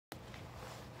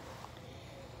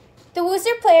The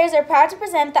Worcester Players are proud to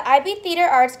present the IB Theater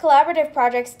Arts Collaborative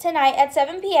Projects tonight at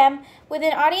 7 p.m. with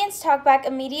an audience talkback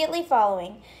immediately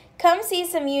following. Come see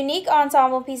some unique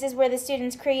ensemble pieces where the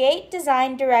students create,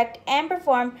 design, direct, and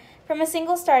perform from a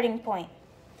single starting point.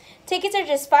 Tickets are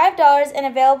just $5 and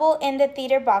available in the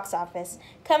theater box office.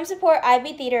 Come support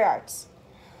IB Theater Arts.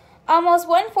 Almost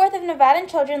 1/4 of Nevadan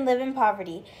children live in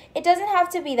poverty. It doesn't have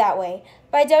to be that way.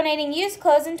 By donating used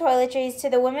clothes and toiletries to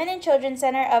the Women and Children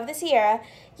Center of the Sierra,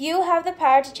 you have the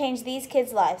power to change these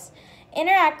kids' lives.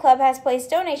 Interact Club has placed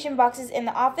donation boxes in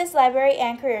the office, library,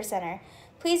 and career center.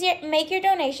 Please make your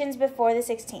donations before the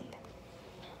 16th.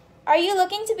 Are you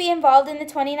looking to be involved in the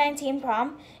 2019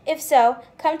 prom? If so,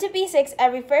 come to B6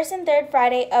 every first and third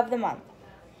Friday of the month.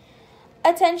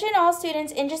 Attention all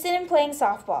students interested in playing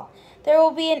softball. There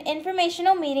will be an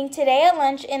informational meeting today at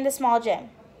lunch in the small gym.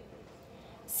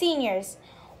 Seniors,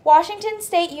 Washington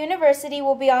State University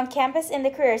will be on campus in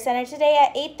the Career Center today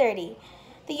at 8:30.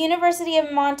 The University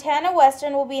of Montana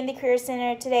Western will be in the Career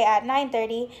Center today at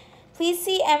 9:30. Please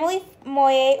see Emily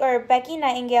Moye or Becky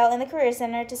Nightingale in the Career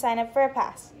Center to sign up for a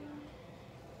pass.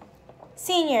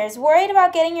 Seniors, worried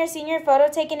about getting your senior photo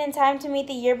taken in time to meet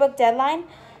the yearbook deadline?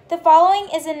 The following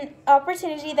is an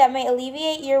opportunity that may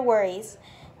alleviate your worries.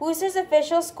 Worcester's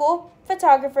official school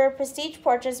photographer, Prestige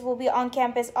Portraits, will be on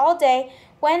campus all day,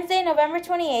 Wednesday, November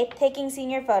 28th, taking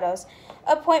senior photos.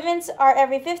 Appointments are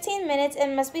every 15 minutes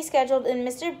and must be scheduled in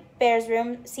Mr. Bear's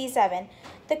room, C7.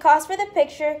 The cost for the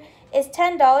picture is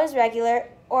 $10 regular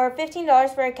or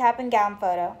 $15 for a cap and gown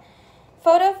photo.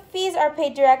 Photo fees are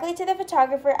paid directly to the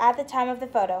photographer at the time of the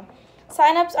photo.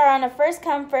 Sign-ups are on a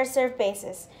first-come, first-served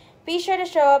basis. Be sure to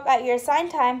show up at your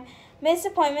assigned time. Missed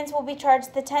appointments will be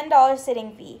charged the $10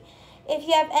 sitting fee. If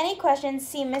you have any questions,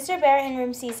 see Mr. Bear in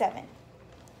room C7.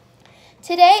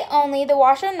 Today only, the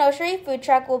Washoe Nosery food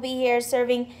truck will be here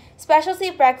serving specialty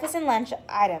breakfast and lunch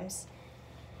items,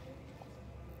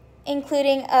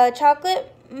 including a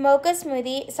chocolate mocha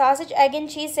smoothie, sausage, egg, and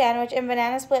cheese sandwich, and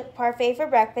banana split parfait for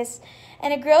breakfast,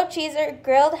 and a grilled cheese or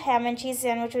grilled ham and cheese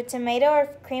sandwich with tomato or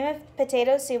cream of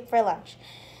potato soup for lunch.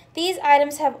 These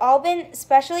items have all been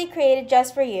specially created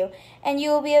just for you, and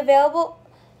will be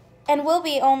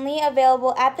only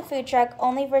available at the food truck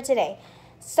only for today.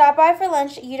 Stop by for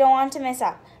lunch. You don't want to miss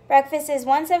out. Breakfast is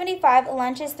 $175,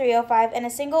 lunch is $305, and a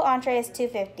single entree is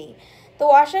 $250. The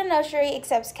Washoe Nosery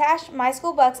accepts cash, My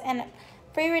School Bucks, and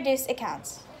free reduced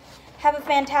accounts. Have a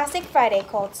fantastic Friday,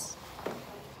 Colts.